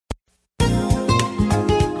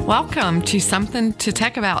Welcome to Something to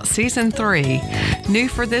Tech About Season 3. New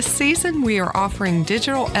for this season, we are offering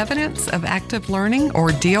digital evidence of active learning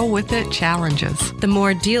or deal with it challenges. The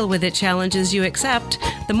more deal with it challenges you accept,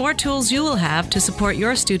 the more tools you will have to support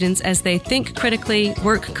your students as they think critically,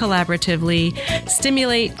 work collaboratively,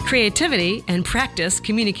 stimulate creativity, and practice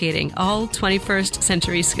communicating, all 21st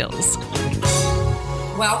century skills.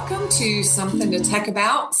 Welcome to Something to Tech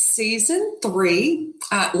About Season 3,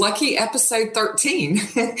 lucky episode 13.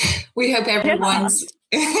 We hope everyone's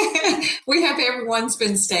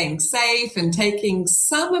been staying safe and taking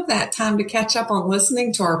some of that time to catch up on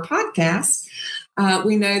listening to our podcast.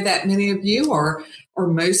 We know that many of you or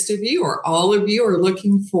most of you or all of you are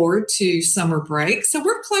looking forward to summer break. So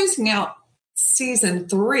we're closing out Season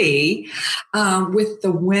 3 with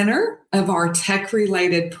the winner of our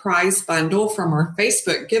tech-related prize bundle from our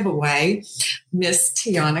Facebook giveaway. Miss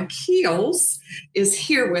Tiana Keels is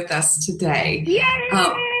here with us today. Yay!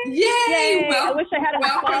 Yay! I wish I had an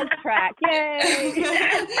applause track. Yay!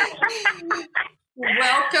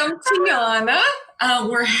 Welcome, Tiana.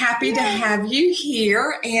 We're happy to have you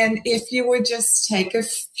here. And if you would just take a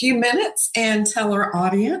few minutes and tell our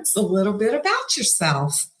audience a little bit about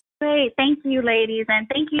yourself. Great. Thank you, ladies. And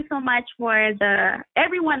thank you so much for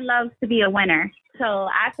everyone loves to be a winner. So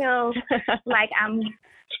I feel like I'm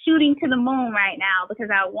shooting to the moon right now because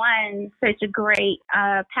I won such a great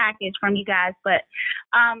package from you guys. But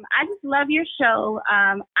I just love your show.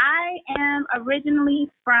 I am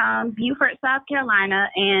originally from Beaufort, South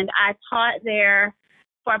Carolina, and I taught there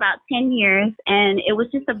for about 10 years. And it was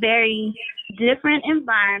just a very different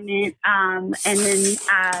environment. And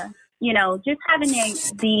then just having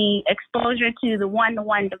the exposure to the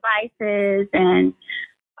one-to-one devices, and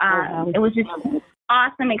it was just an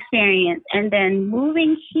awesome experience. And then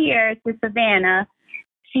moving here to Savannah,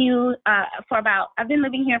 I've been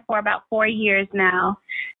living here for about 4 years now,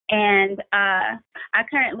 and I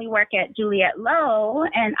currently work at Juliet Low,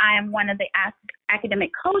 and I am one of the academic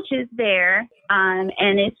coaches there. And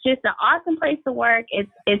it's just an awesome place to work.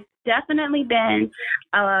 It's definitely been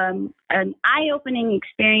an eye-opening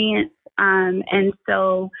experience. And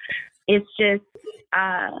so it's just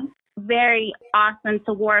very awesome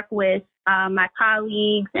to work with my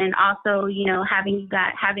colleagues, and also,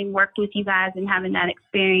 having worked with you guys and having that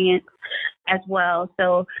experience as well.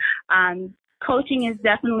 So coaching is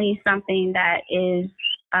definitely something that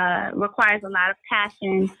requires a lot of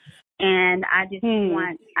passion. And I just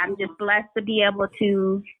I'm just blessed to be able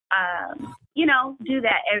to, do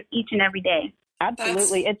that each and every day.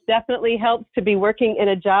 Absolutely. It definitely helps to be working in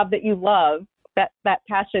a job that you love. That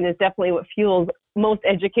passion is definitely what fuels most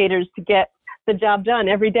educators to get the job done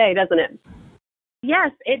every day, doesn't it?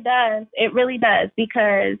 Yes, it does. It really does,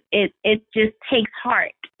 because it just takes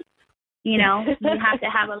heart. You have to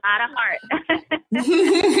have a lot of heart.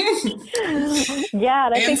 Yeah,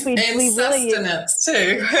 and I think we really sustenance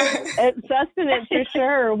too. And sustenance for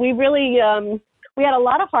sure. We really we had a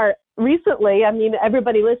lot of heart recently. I mean,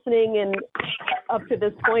 everybody listening and up to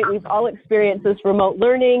this point, we've all experienced this remote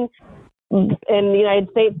learning in the United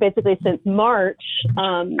States basically since March.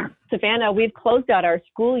 Savannah, we've closed out our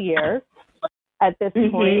school year at this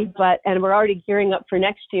point, and we're already gearing up for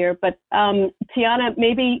next year. But Tiana,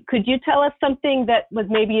 maybe could you tell us something that was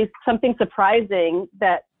maybe something surprising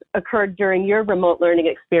that occurred during your remote learning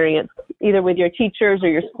experience, either with your teachers or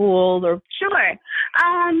your school? Or Sure.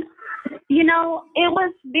 It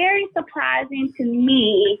was very surprising to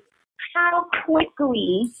me how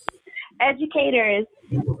quickly educators,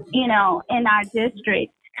 in our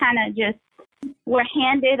district kind of just were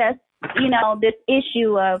handed us, this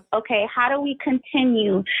issue of, okay, how do we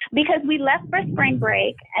continue? Because we left for spring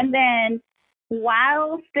break, and then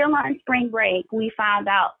while still on spring break, we found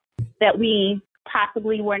out that we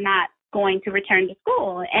possibly were not going to return to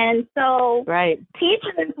school. And so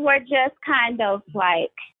teachers were just kind of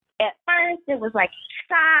like, at first it was like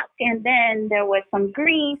shock, and then there was some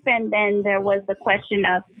grief, and then there was the question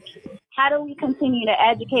of, how do we continue to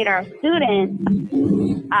educate our students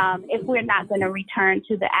if we're not going to return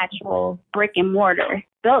to the actual brick and mortar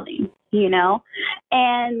building,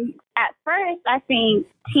 And at first, I think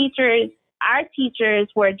our teachers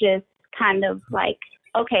were just kind of like,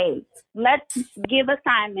 okay, let's give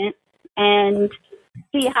assignments and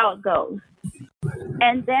see how it goes.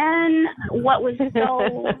 And then what was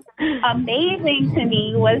so amazing to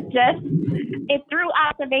me was just it through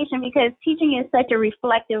observation, because teaching is such a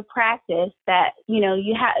reflective practice that,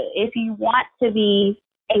 you have, if you want to be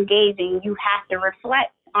engaging, you have to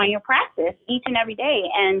reflect on your practice each and every day.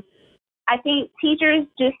 And I think teachers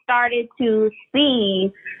just started to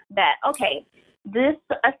see that, okay, this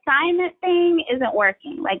assignment thing isn't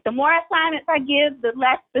working. Like, the more assignments I give, the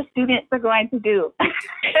less the students are going to do.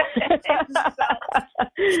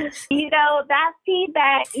 So, that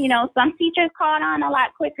feedback, some teachers caught on a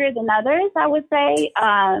lot quicker than others, I would say.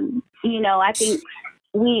 I think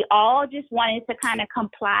we all just wanted to kind of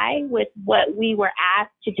comply with what we were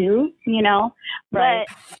asked to do, Right. But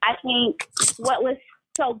I think what was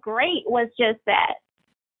so great was just that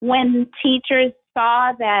when teachers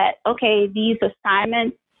saw that, okay, these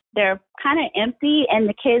assignments, they're kind of empty and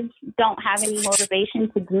the kids don't have any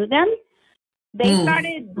motivation to do them, they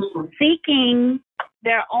started seeking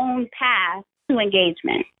their own path to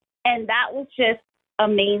engagement. And that was just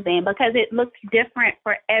amazing because it looks different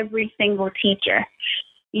for every single teacher,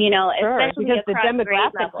 Sure, especially because the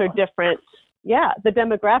demographics are different. Yeah, the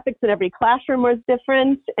demographics in every classroom was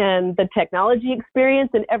different, and the technology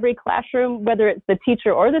experience in every classroom, whether it's the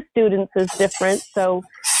teacher or the students, is different. So,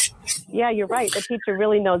 yeah, you're right. The teacher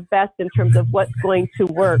really knows best in terms of what's going to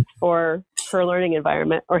work for her learning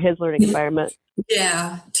environment or his learning environment.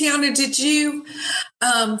 Yeah. Tiana, did you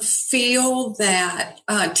feel that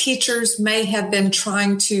teachers may have been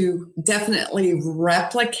trying to definitely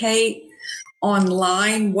replicate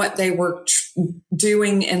online what they were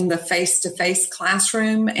doing in the face-to-face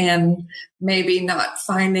classroom and maybe not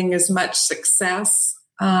finding as much success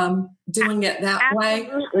doing it that way?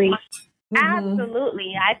 Absolutely.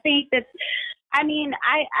 Absolutely. I think that, I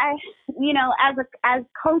as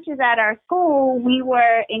coaches at our school, we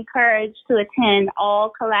were encouraged to attend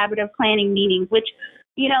all collaborative planning meetings, which,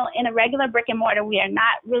 in a regular brick and mortar, we are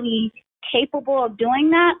not really capable of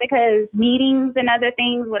doing that because meetings and other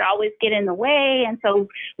things would always get in the way. And so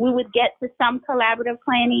we would get to some collaborative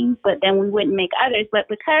planning, but then we wouldn't make others. But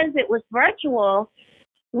because it was virtual,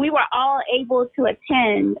 we were all able to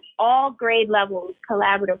attend all grade levels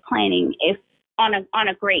collaborative planning if on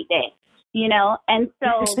a great day, And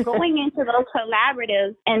so going into those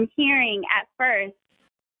collaboratives and hearing at first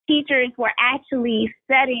teachers were actually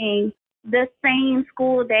setting the same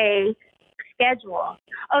school day schedule.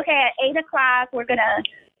 Okay, at 8:00, we're going to,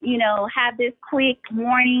 have this quick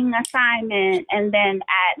morning assignment. And then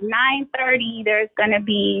at 9:30, there's going to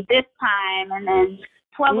be this time. And then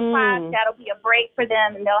 12 o'clock, that'll be a break for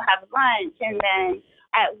them and they'll have lunch. And then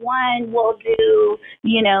at 1, we'll do,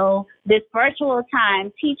 this virtual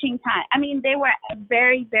time, teaching time. I mean, they were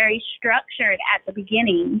very, very structured at the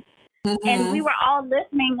beginning. And we were all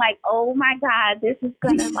listening like, oh, my God, this is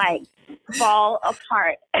going to, fall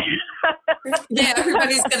apart. Yeah,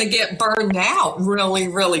 everybody's going to get burned out really,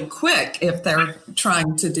 really quick if they're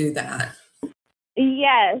trying to do that.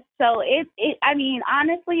 Yes. So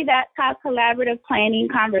honestly, that's how collaborative planning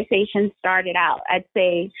conversations started out, I'd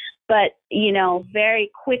say. But, very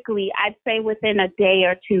quickly, I'd say within a day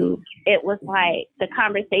or two, it was like the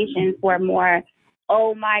conversations were more,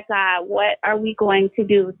 oh, my God, what are we going to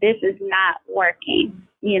do? This is not working,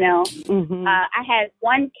 I had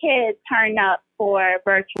one kid turn up for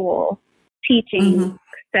virtual teaching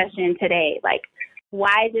session today. Like,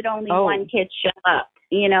 why did only one kid show up?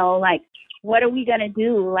 What are we going to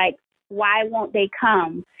do? Like, why won't they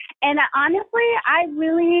come? And honestly, I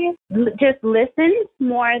really just listened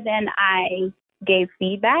more than I gave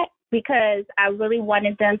feedback because I really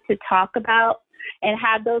wanted them to talk about and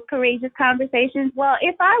have those courageous conversations. Well,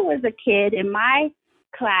 if I was a kid in my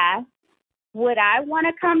class, would I want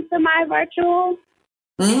to come to my virtual?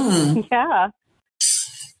 Yeah.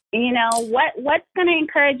 What's going to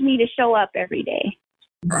encourage me to show up every day?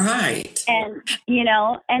 Right. And,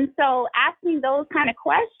 and so asking those kind of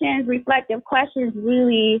questions, reflective questions,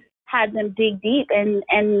 really had them dig deep.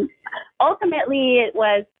 And ultimately it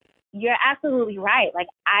was, you're absolutely right. Like,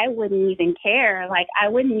 I wouldn't even care. Like, I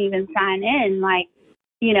wouldn't even sign in. Like,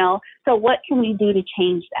 so what can we do to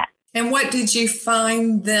change that? And what did you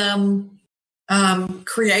find them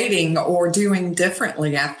creating or doing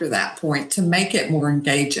differently after that point to make it more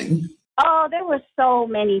engaging? Oh, there were so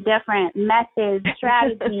many different methods,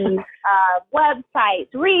 strategies,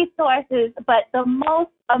 websites, resources, but the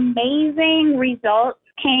most amazing results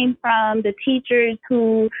came from the teachers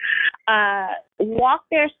who walked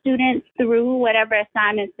their students through whatever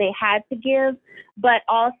assignments they had to give, but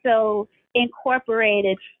also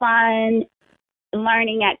incorporated fun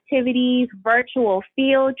learning activities, virtual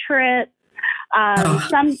field trips.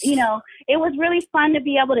 It was really fun to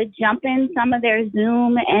be able to jump in some of their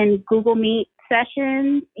Zoom and Google Meet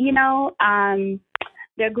sessions,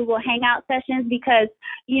 their Google Hangout sessions, because,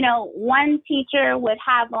 one teacher would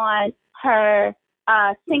have on her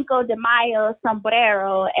Cinco de Mayo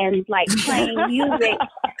sombrero and playing music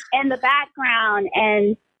in the background.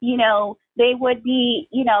 And, they would be,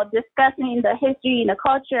 discussing the history and the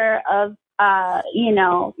culture of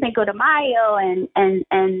Cinco de Mayo and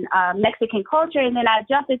Mexican culture. And then I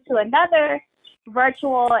jump into another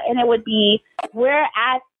virtual, and it would be, we're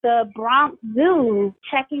at the Bronx Zoo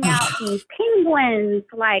checking out these penguins,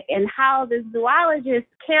 like, and how the zoologists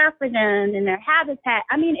care for them and their habitat.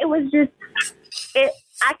 I mean, it was just,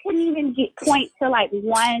 I couldn't even point to like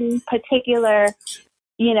one particular,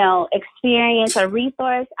 experience or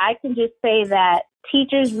resource. I can just say that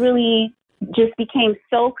teachers really just became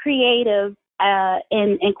so creative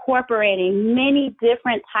in incorporating many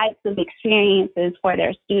different types of experiences for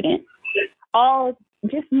their students, all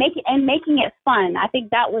just making it fun. I think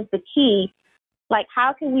that was the key. Like,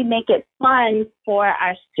 how can we make it fun for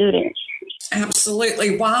our students?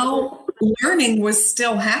 Absolutely. While learning was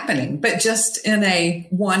still happening, but just in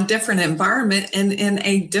one different environment and in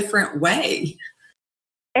a different way.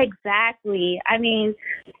 Exactly. I mean,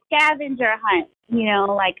 scavenger hunt,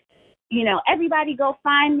 everybody go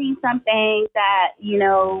find me something that,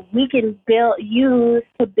 we can use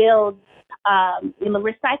to build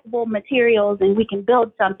recyclable materials, and we can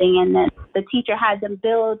build something. And then the teacher had them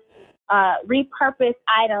build repurposed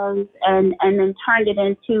items and then turned it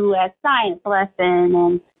into a science lesson.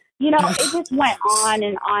 And, it just went on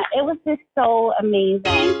and on. It was just so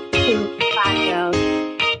amazing to find those.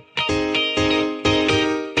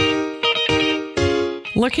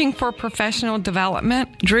 Looking for professional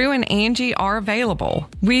development? Drew and Angie are available.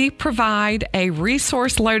 We provide a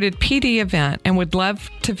resource-loaded PD event and would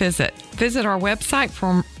love to visit. Visit our website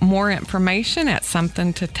for more information at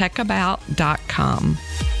somethingtotechAbout.com.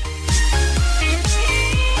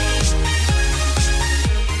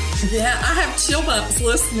 Yeah, I have chill bumps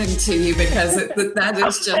listening to you because that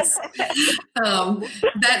is just,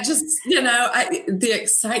 the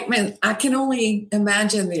excitement. I can only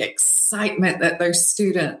imagine the excitement that those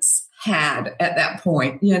students had at that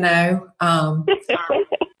point,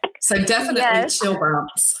 So definitely chill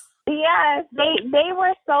bumps. Yes, they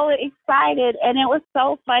were so excited, and it was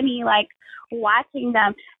so funny, like, watching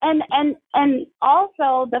them. And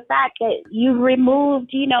also the fact that you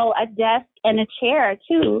removed, a desk and a chair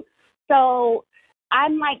too. So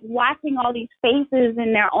I'm like watching all these faces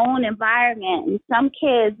in their own environment. And some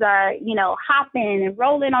kids are, hopping and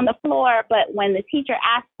rolling on the floor. But when the teacher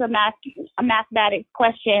asks a mathematics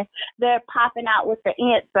question, they're popping out with the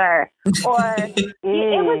answer. Or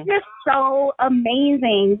it was just so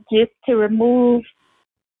amazing just to remove.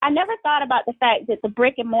 I never thought about the fact that the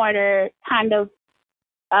brick and mortar kind of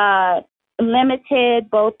limited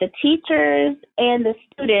both the teachers and the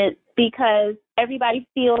students, because everybody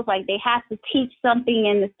feels like they have to teach something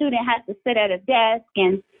and the student has to sit at a desk.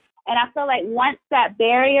 And I feel like once that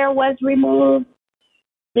barrier was removed,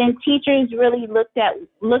 then teachers really looked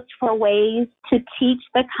for ways to teach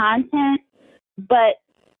the content, but,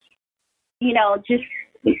 just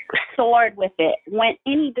soared with it, went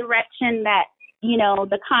any direction that,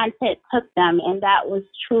 the content took them. And that was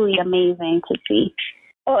truly amazing to see.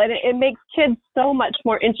 Oh, and it makes kids so much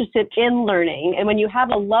more interested in learning. And when you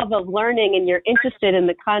have a love of learning and you're interested in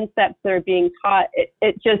the concepts that are being taught, it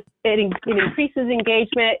increases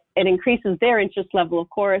engagement. It increases their interest level, of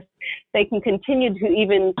course. They can continue to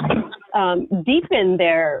even deepen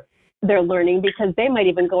their learning, because they might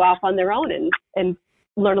even go off on their own and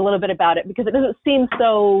learn a little bit about it, because it doesn't seem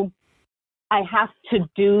so, I have to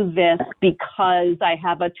do this because I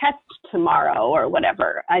have a test tomorrow or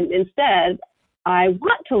whatever. And instead, I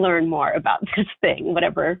want to learn more about this thing,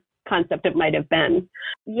 whatever concept it might have been.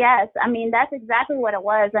 Yes, I mean, that's exactly what it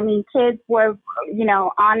was. I mean, kids were,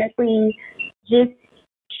 honestly just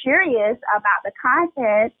curious about the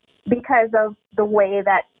content because of the way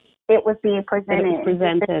that it was being presented. It was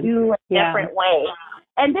presented. In a new and different way.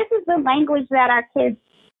 And this is the language that our kids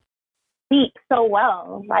speak so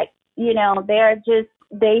well. Like, they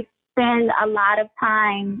spend a lot of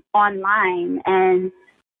time online, and,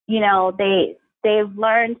 they've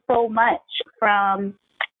learned so much from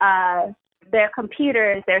their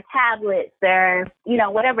computers, their tablets, their,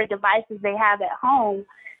 whatever devices they have at home.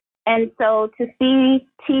 And so to see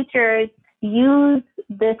teachers use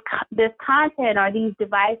this content or these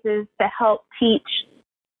devices to help teach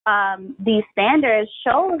these standards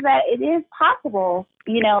shows that it is possible,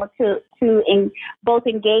 to both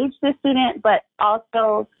engage the student, but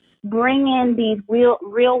also bring in these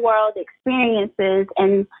real world experiences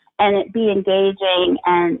and it be engaging,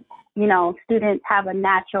 and, students have a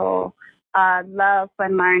natural love for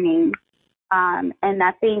learning. And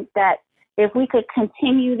I think that if we could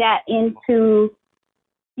continue that into,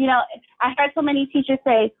 I heard so many teachers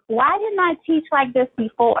say, why didn't I teach like this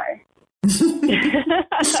before?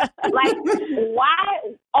 Like, why?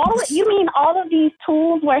 You mean all of these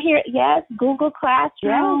tools were here? Yes, Google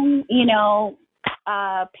Classroom,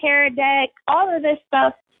 Pear Deck, all of this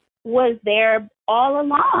stuff was there all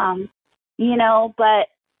along, but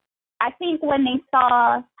I think when they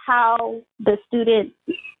saw how the students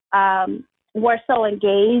were so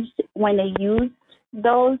engaged when they used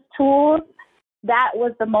those tools, that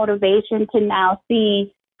was the motivation to now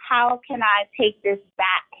see how can I take this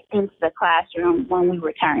back into the classroom when we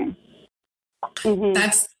return. Mm-hmm.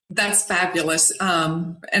 That's fabulous.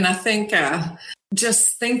 And I think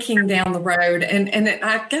just thinking down the road,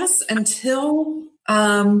 I guess until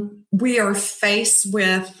we are faced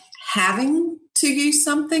with having to use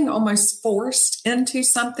something, almost forced into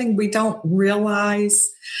something, we don't realize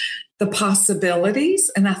the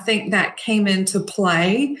possibilities. And I think that came into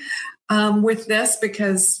play with this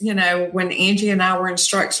because, when Angie and I were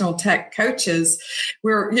instructional tech coaches,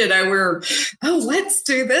 we're, let's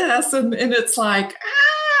do this. And it's like,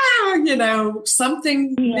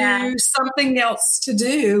 something new, something else to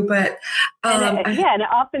do. But it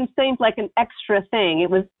often seems like an extra thing. It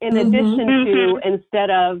was in addition to, instead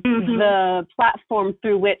of the platform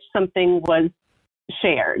through which something was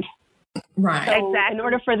shared. Right. So exactly. In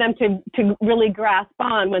order for them to really grasp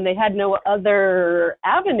on when they had no other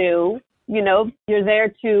avenue, you're there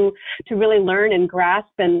to really learn and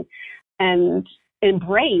grasp and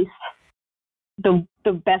embrace the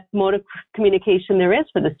best mode of communication there is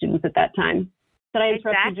for the students at that time. Did I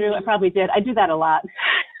interrupt you, Drew? I probably did. I do that a lot.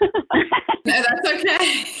 No, that's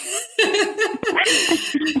okay.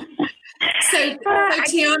 So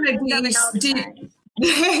Tiana,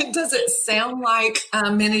 does it sound like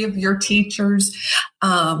many of your teachers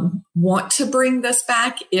want to bring this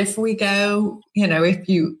back if we go, if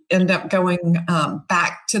you end up going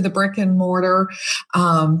back to the brick and mortar,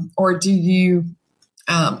 or do you,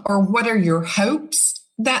 or what are your hopes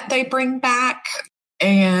that they bring back?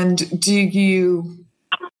 And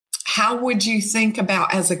how would you think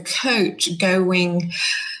about, as a coach, going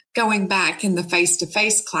back in the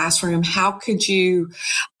face-to-face classroom? How could you,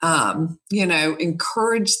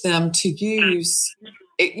 encourage them to use,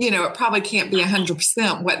 it probably can't be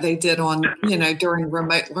 100% what they did on, during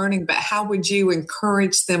remote learning, but how would you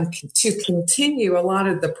encourage them to continue a lot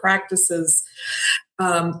of the practices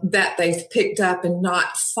that they've picked up and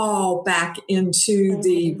not fall back into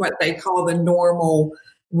what they call the normal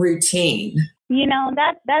routine?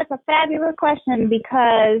 That's a fabulous question,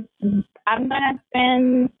 because I'm going to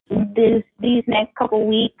spend these next couple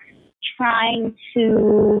weeks trying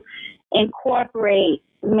to incorporate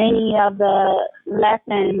many of the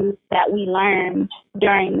lessons that we learned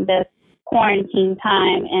during this quarantine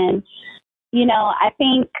time. And, I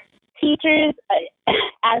think teachers,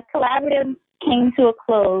 as collaborative came to a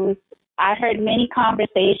close, I heard many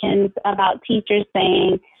conversations about teachers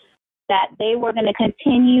saying that they were going to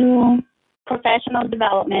continue professional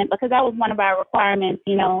development, because that was one of our requirements.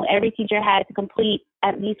 Every teacher had to complete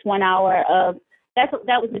at least 1 hour of, that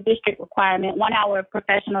was the district requirement, 1 hour of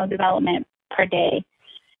professional development per day.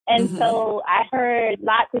 And so I heard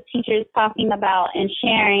lots of teachers talking about and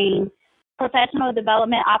sharing professional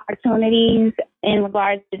development opportunities in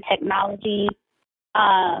regards to technology,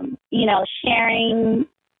 sharing,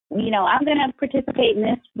 I'm going to participate in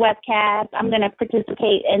this webcast. I'm going to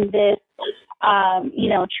participate in this,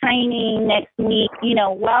 training next week,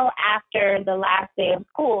 well after the last day of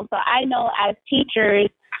school. So I know as teachers,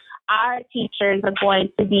 our teachers are going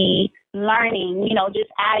to be learning, just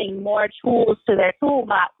adding more tools to their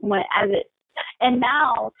toolbox and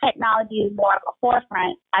now technology is more of a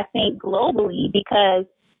forefront, I think, globally, because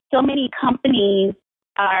so many companies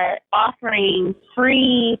are offering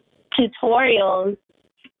free tutorials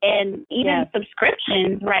and even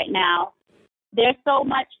subscriptions right now. There's so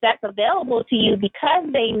much that's available to you because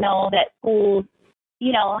they know that schools,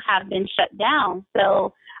 have been shut down.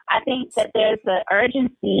 So I think that there's an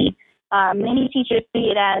urgency. Many teachers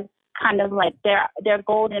see it as kind of like their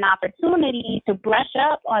golden opportunity to brush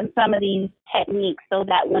up on some of these techniques, so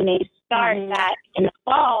that when they start back in the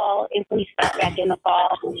fall, if we start back in the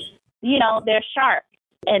fall, they're sharp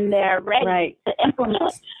and they're ready to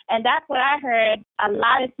implement. And that's what I heard a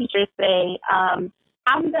lot of teachers say.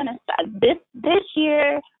 I'm going to start this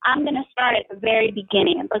year. I'm going to start at the very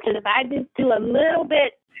beginning, because if I just do a little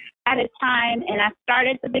bit at a time and I start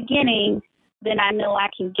at the beginning, then I know I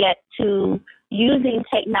can get to using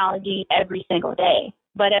technology every single day.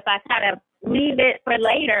 But if I kind of leave it for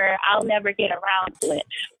later, I'll never get around to it.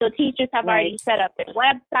 So teachers have already set up their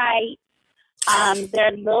website.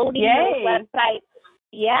 They're loading those websites.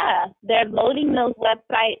 Yeah, they're loading those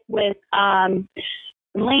websites with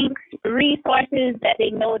links, resources that they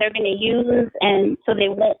know they're going to use, and so they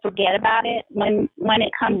won't forget about it when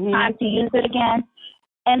it comes time to use it again.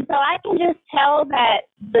 And so I can just tell that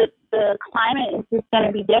the climate is just going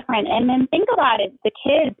to be different. And then think about it, the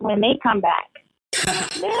kids, when they come back,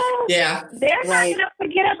 they're not going to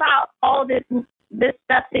forget about all this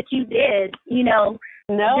stuff that you did, No,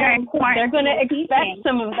 during quarantine. They're going to expect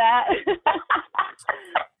some of that.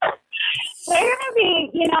 They're going to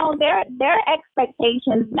be, their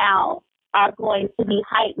expectations now are going to be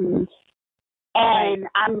heightened. And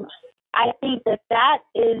I think that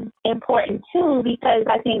is important too, because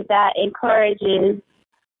I think that encourages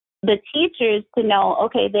the teachers to know,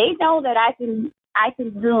 okay, they know that I can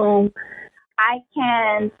Zoom, I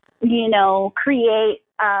can, create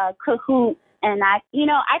Kahoot, and I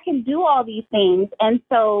can do all these things. And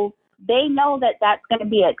so they know that that's going to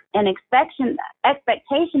be an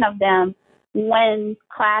expectation of them when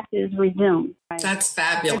classes resume. That's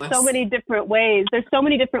fabulous. There's so many different ways.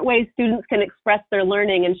 Students can express their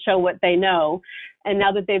learning and show what they know. And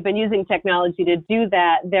now that they've been using technology to do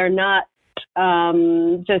that, they're not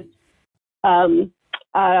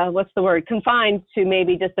confined to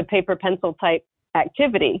maybe just a paper pencil type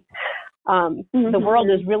activity. The world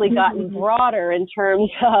has really gotten broader in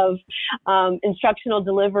terms of instructional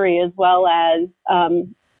delivery, as well as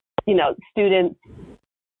students'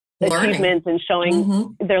 achievements and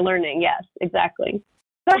showing their learning. Yes, exactly.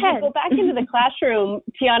 Go ahead. Go back into the classroom,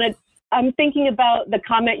 Tiana. I'm thinking about the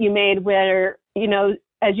comment you made where,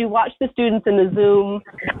 as you watch the students in the Zoom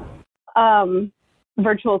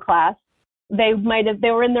virtual class, they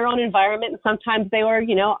were in their own environment, and sometimes they were,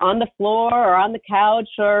 on the floor or on the couch,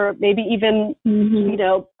 or maybe even,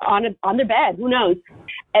 on their bed, who knows?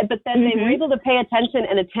 But then they were able to pay attention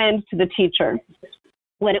and attend to the teacher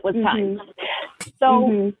when it was time.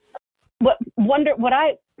 So what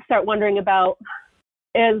I start wondering about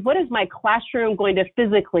is, what is my classroom going to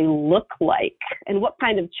physically look like, and what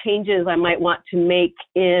kind of changes I might want to make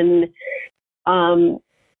in,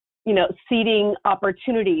 seating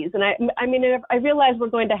opportunities. And I realize we're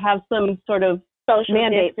going to have some sort of social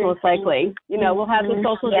mandates, most likely. We'll have the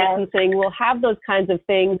social distancing, we'll have those kinds of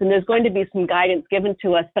things, and there's going to be some guidance given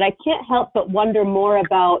to us. But I can't help but wonder more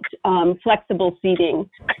about flexible seating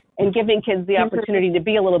and giving kids the opportunity to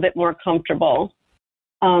be a little bit more comfortable.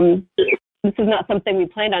 This is not something we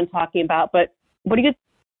planned on talking about, but what are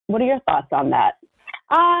your thoughts on that?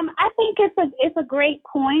 I think it's a great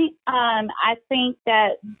point. I think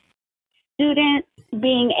that students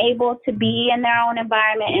being able to be in their own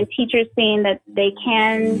environment and teachers seeing that they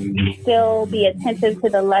can still be attentive to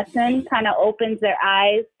the lesson kind of opens their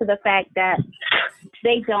eyes to the fact that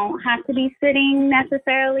they don't have to be sitting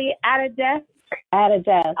necessarily at a desk.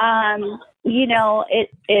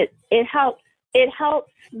 It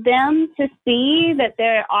helps them to see that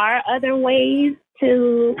there are other ways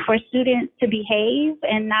for students to behave,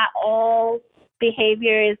 and not all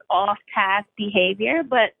behavior is off-task behavior,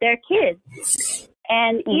 but they're kids.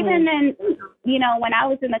 And even then, when I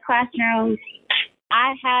was in the classroom,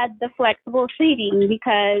 I had the flexible seating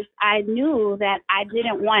because I knew that I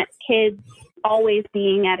didn't want kids always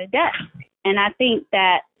being at a desk. And I think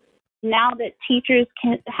that now that teachers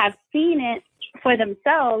have seen it for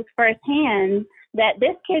themselves firsthand, that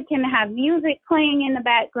this kid can have music playing in the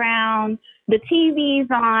background, the TV's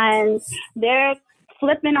on, they're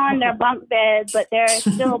flipping on their bunk bed, but they're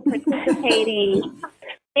still participating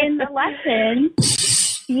in the lesson,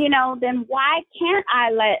 then why can't I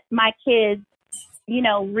let my kids,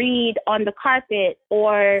 read on the carpet,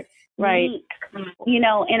 or meet, in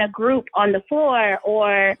a group on the floor,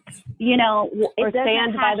 or, or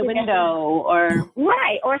stand by the window,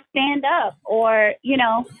 or stand up, or,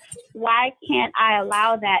 why can't I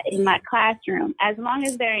allow that in my classroom? As long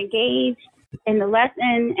as they're engaged in the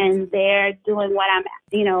lesson and they're doing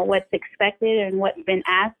what's expected and what's been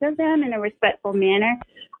asked of them in a respectful manner,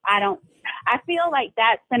 I feel like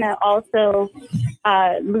that's going to also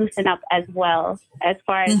loosen up as well, as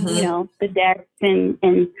far as, the desks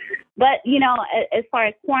but, as far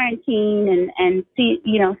as quarantine and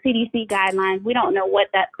CDC guidelines, we don't know what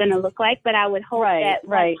that's going to look like, but I would hope that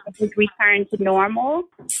once things return to normal,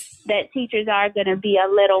 that teachers are going to be a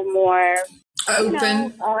little more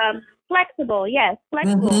open. Flexible,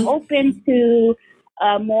 open to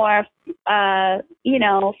a more,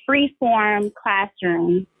 free-form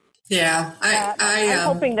classroom. Yeah, I'm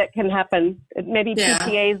hoping that can happen. Maybe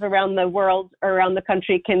PTAs around the world, around the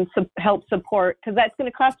country, can help support, because that's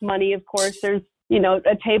going to cost money, of course. There's,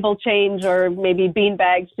 a table change, or maybe bean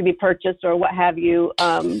bags to be purchased, or what have you.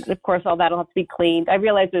 Of course, all that'll have to be cleaned. I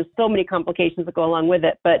realize there's so many complications that go along with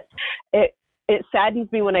it, but it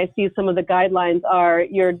saddens me when I see some of the guidelines are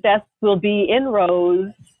your desks will be in rows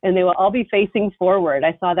and they will all be facing forward.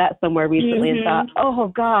 I saw that somewhere recently and thought, oh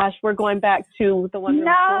gosh, we're going back to the one room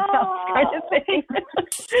schoolhouse kind of thing.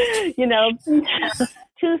 You know,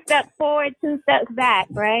 2 steps forward, 2 steps back,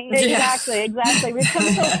 right? Exactly. We've come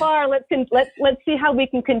so far. Let's see how we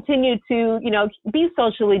can continue to, you know, be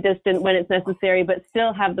socially distant when it's necessary, but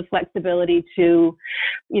still have the flexibility to,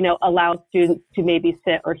 you know, allow students to maybe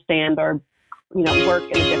sit or stand or, you know, work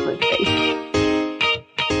in a different space.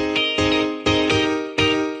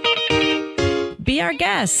 Be our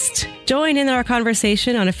guest. Join in our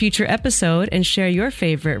conversation on a future episode and share your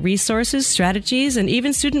favorite resources, strategies, and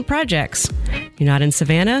even student projects. You're not in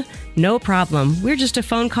Savannah? No problem. We're just a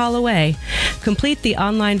phone call away. Complete the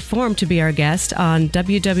online form to be our guest on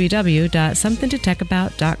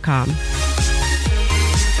www.somethingtotechAbout.com.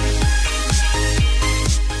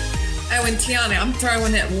 Oh, and Tiana, I'm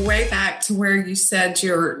throwing it way back to where you said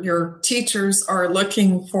your teachers are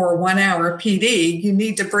looking for 1 hour PD. You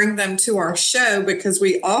need to bring them to our show because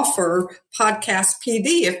we offer podcast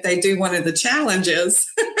PD if they do one of the challenges,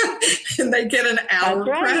 and they get an hour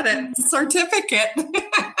credit certificate.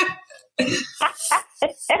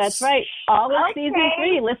 That's right. All of season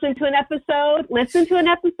 3. Listen to an episode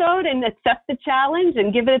and accept the challenge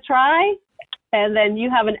and give it a try. And then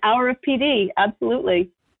you have an hour of PD.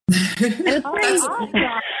 Absolutely. Awesome.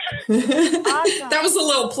 That was a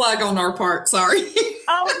little plug on our part. Sorry.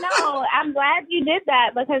 Oh, no. I'm glad you did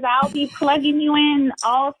that because I'll be plugging you in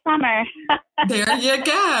all summer. There you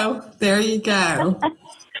go.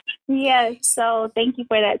 Yes. So thank you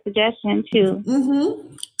for that suggestion, too.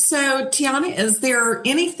 Mm-hmm. So, Tiana, is there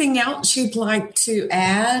anything else you'd like to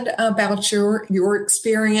add about your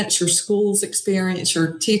experience, your school's experience,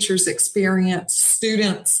 your teacher's experience,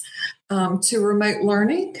 students to remote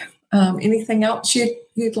learning? Anything else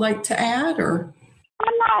you'd like to add, or?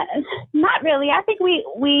 Not really. I think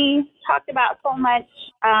we talked about so much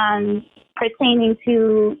pertaining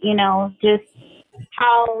to, you know, just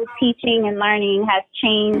how teaching and learning has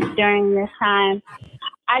changed during this time.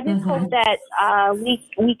 I just hope that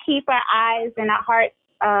we keep our eyes and our hearts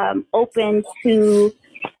open to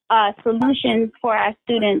solutions for our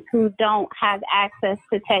students who don't have access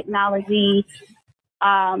to technology,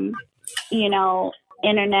 you know,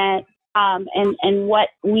 internet, and what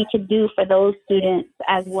we could do for those students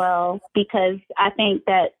as well, because I think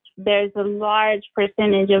that there's a large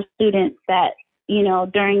percentage of students that, you know,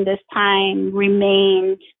 during this time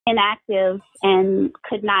remained inactive and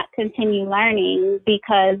could not continue learning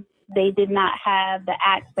because they did not have the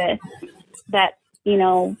access that, you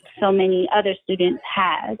know, so many other students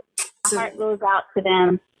had. My heart goes out to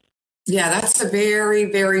them. Yeah, that's a very,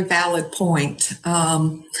 very valid point.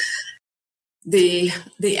 The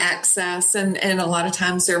access and a lot of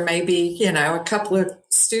times there may be, you know, a couple of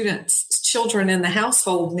children in the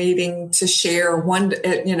household needing to share one,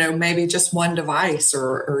 you know, maybe just one device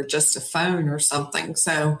or just a phone or something.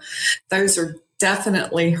 So those are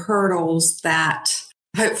definitely hurdles that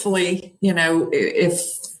hopefully, you know, if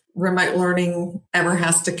remote learning ever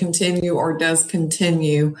has to continue or does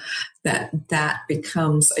continue, that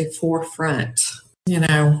becomes a forefront, you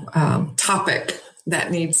know, topic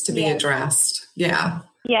that needs to be addressed. Yeah.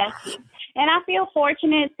 Yes. And I feel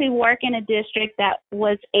fortunate to work in a district that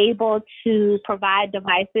was able to provide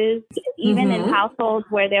devices, even in households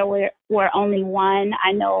where there were only one.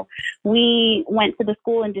 I know we went to the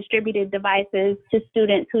school and distributed devices to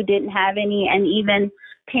students who didn't have any, and even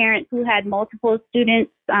parents who had multiple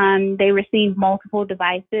students, they received multiple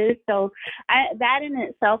devices. So that in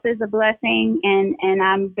itself is a blessing, and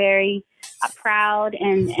I'm very proud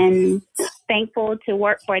and thankful to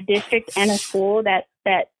work for a district and a school that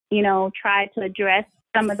you know, try to address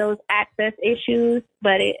some of those access issues.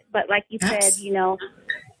 But like you said, you know,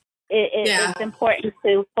 it's important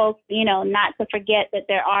to folks, you know, not to forget that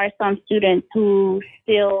there are some students who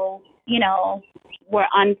still, you know, were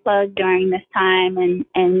unplugged during this time, and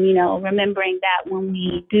you know, remembering that when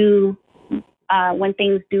we do, when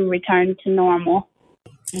things do return to normal.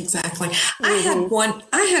 Exactly. I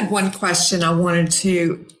had one question I wanted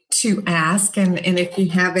to ask, and if you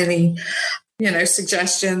have any, you know,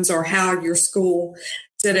 suggestions or how your school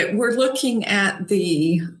did it. We're looking at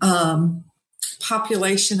the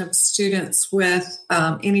population of students with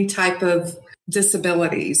any type of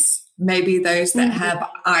disabilities, maybe those that have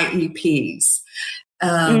IEPs.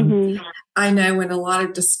 I know in a lot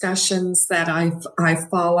of discussions that I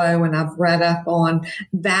follow and I've read up on,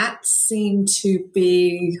 that seemed to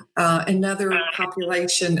be another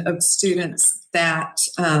population of students that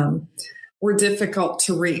were difficult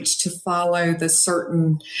to reach, to follow the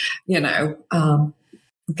certain, you know,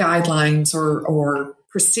 guidelines or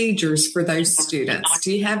procedures for those students.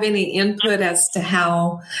 Do you have any input as to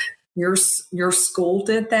how your school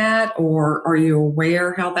did that, or are you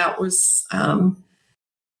aware how that was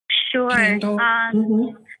Sure. handled?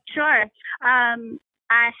 Sure.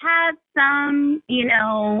 I have some,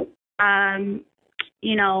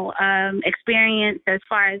 experience as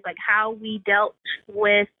far as like how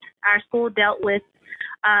our school dealt with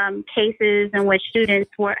cases in which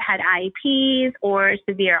students had IEPs or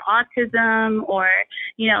severe autism or,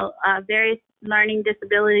 various learning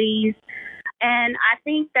disabilities. And I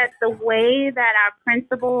think that the way that our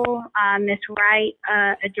principal, Ms. Wright,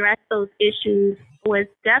 addressed those issues was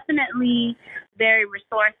definitely very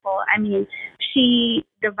resourceful. I mean, she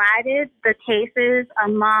divided the cases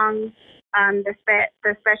among the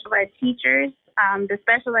special ed teachers. The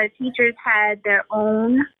special ed teachers had their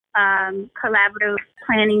own collaborative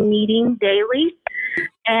planning meeting daily,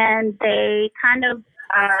 and they kind of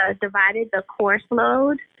divided the course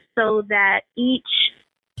load so that each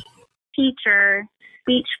teacher,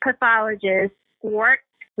 speech pathologist, worked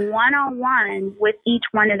one-on-one with each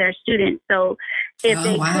one of their students. So if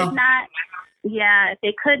they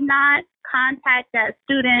could not contact that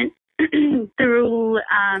student through,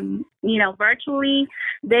 virtually,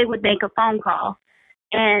 they would make a phone call.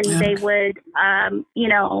 And they would,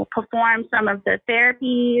 perform some of the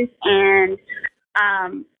therapies and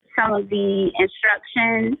some of the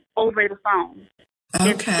instruction over the phone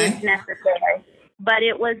if necessary. But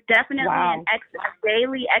it was definitely a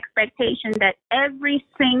daily expectation that every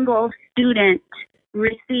single student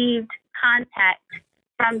received contact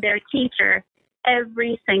from their teacher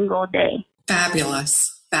every single day.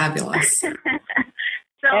 Fabulous.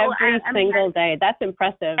 So every single day. That's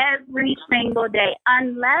impressive. Every single day,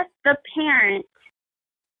 unless the parent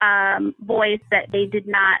voiced that they did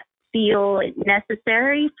not feel it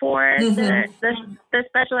necessary for the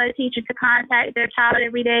special ed teacher to contact their child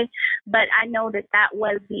every day. But I know that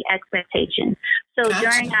was the expectation. So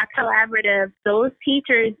during our collaborative, those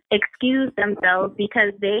teachers excused themselves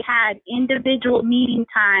because they had individual meeting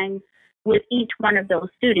times with each one of those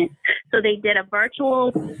students. So they did a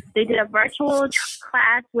virtual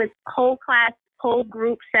class with whole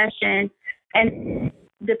group session, and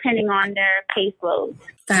depending on their caseload.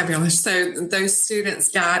 Fabulous. So those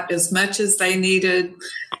students got as much as they needed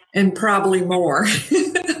and probably more.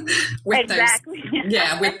 with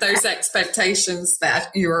those expectations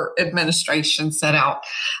that your administration set out.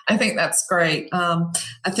 I think that's great. I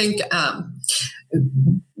think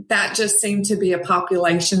that just seemed to be a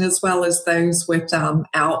population, as well as those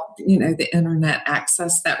without, the internet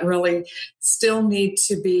access, that really still need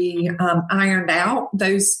to be ironed out.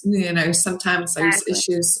 Those, sometimes those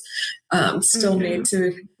issues still need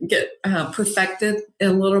to get perfected a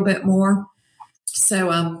little bit more.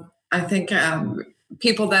 So I think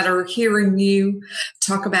people that are hearing you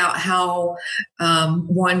talk about how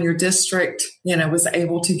your district, was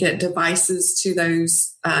able to get devices to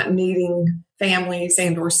those needing families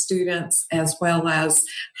and or students, as well as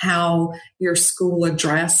how your school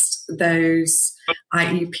addressed those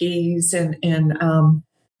IEPs and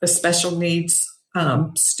the special needs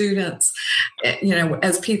students.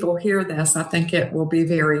 As people hear this, I think it will be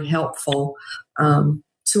very helpful to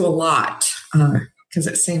a lot, because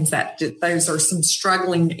it seems that those are some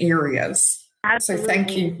struggling areas. Absolutely. So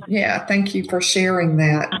thank you. Yeah, thank you for sharing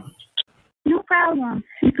that. No problem.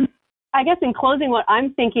 I guess in closing, what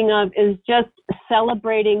I'm thinking of is just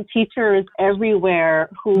celebrating teachers everywhere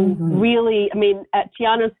who really, at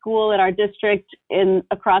Tiana School, at our district,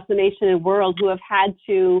 across the nation and world, who have had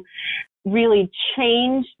to really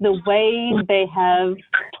change the way they have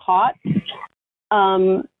taught.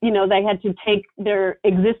 They had to take their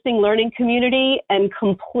existing learning community and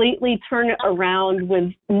completely turn it around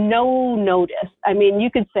with no notice.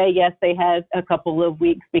 You could say, yes, they had a couple of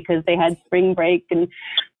weeks because they had spring break,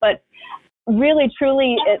 but really,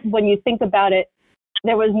 truly, when you think about it,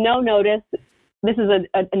 there was no notice. This is an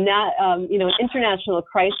international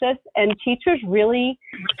crisis, and teachers really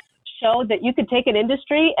showed that you could take an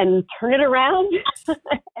industry and turn it around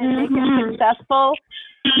and make it successful.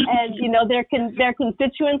 And, their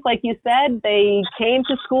constituents, like you said, they came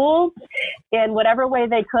to school in whatever way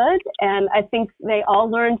they could. And I think they all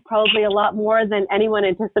learned probably a lot more than anyone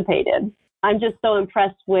anticipated. I'm just so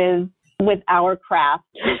impressed with our craft.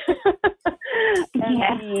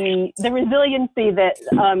 And the resiliency that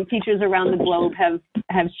teachers around the globe have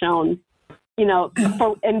shown,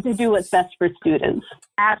 and to do what's best for students.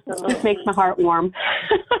 Absolutely. It just makes my heart warm.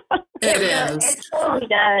 It is. It totally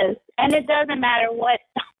does. And it doesn't matter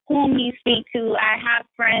whom you speak to. I have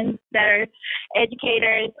friends that are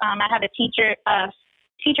educators. I have a teacher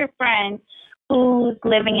friend who's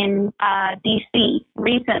living in D.C.,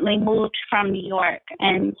 recently moved from New York.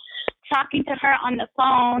 And talking to her on the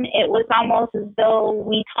phone, it was almost as though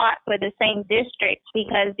we taught for the same district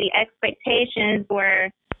because the expectations were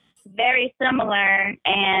very similar,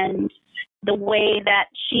 and the way that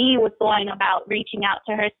she was going about reaching out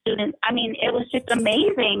to her students, I mean, it was just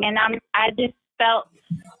amazing. And I just felt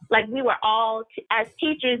like we were all, as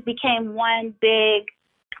teachers, became one big,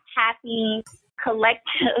 happy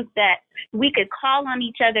collective that we could call on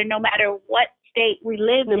each other no matter what state we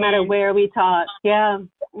live in. No matter where we taught. Yeah.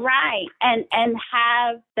 Right. And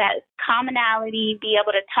have that commonality, be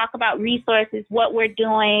able to talk about resources, what we're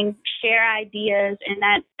doing, share ideas. And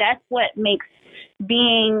that's what makes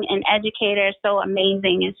being an educator so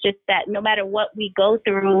amazing. It's just that no matter what we go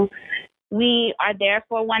through, we are there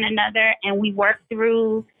for one another and we work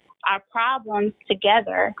through our problems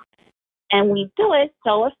together. And we do it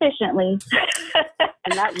so efficiently.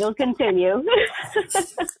 And that will continue.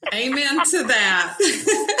 Amen to that.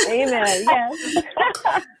 Amen.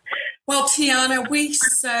 Yes. Well, Tiana, we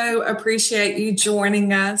so appreciate you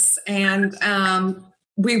joining us. And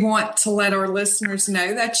we want to let our listeners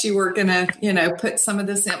know that you were going to, put some of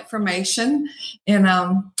this information in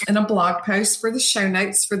a blog post for the show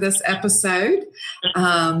notes for this episode.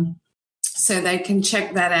 So they can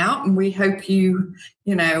check that out. And we hope you,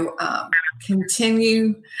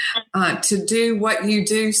 continue to do what you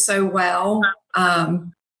do so well,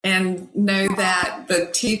 and know that the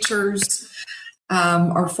teachers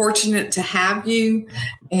are fortunate to have you.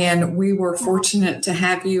 And we were fortunate to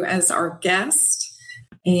have you as our guest.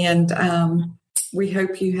 And we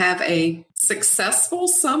hope you have a successful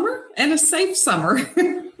summer and a safe summer.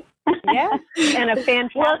 Yeah, and a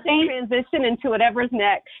fantastic transition into whatever's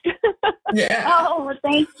next. Yeah. Oh, well,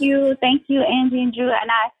 thank you, Angie and Drew.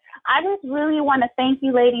 And I just really want to thank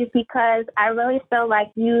you, ladies, because I really feel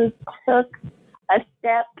like you took a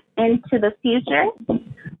step into the future,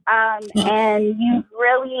 and you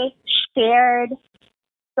really shared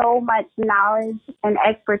so much knowledge and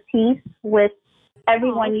expertise with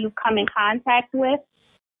everyone you come in contact with,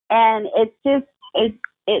 and it's just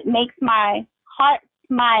it makes my heart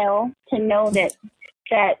smile to know that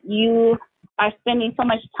you are spending so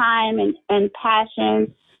much time and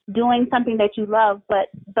passion doing something that you love, but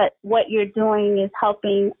what you're doing is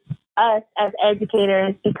helping us as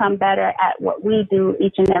educators become better at what we do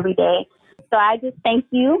each and every day. So I just thank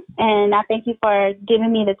you, and I thank you for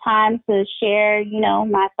giving me the time to share,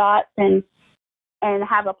 my thoughts and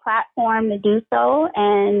have a platform to do so.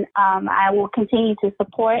 And I will continue to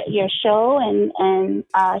support your show and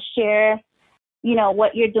share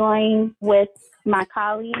what you're doing with my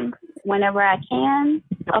colleagues whenever I can,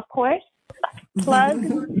 of course. Plug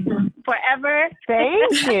forever.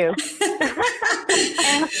 Thank you.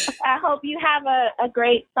 And I hope you have a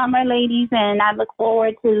great summer, ladies, and I look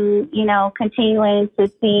forward to, continuing to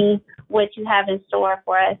see what you have in store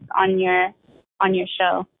for us on your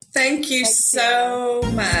show. Thank you so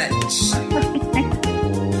much.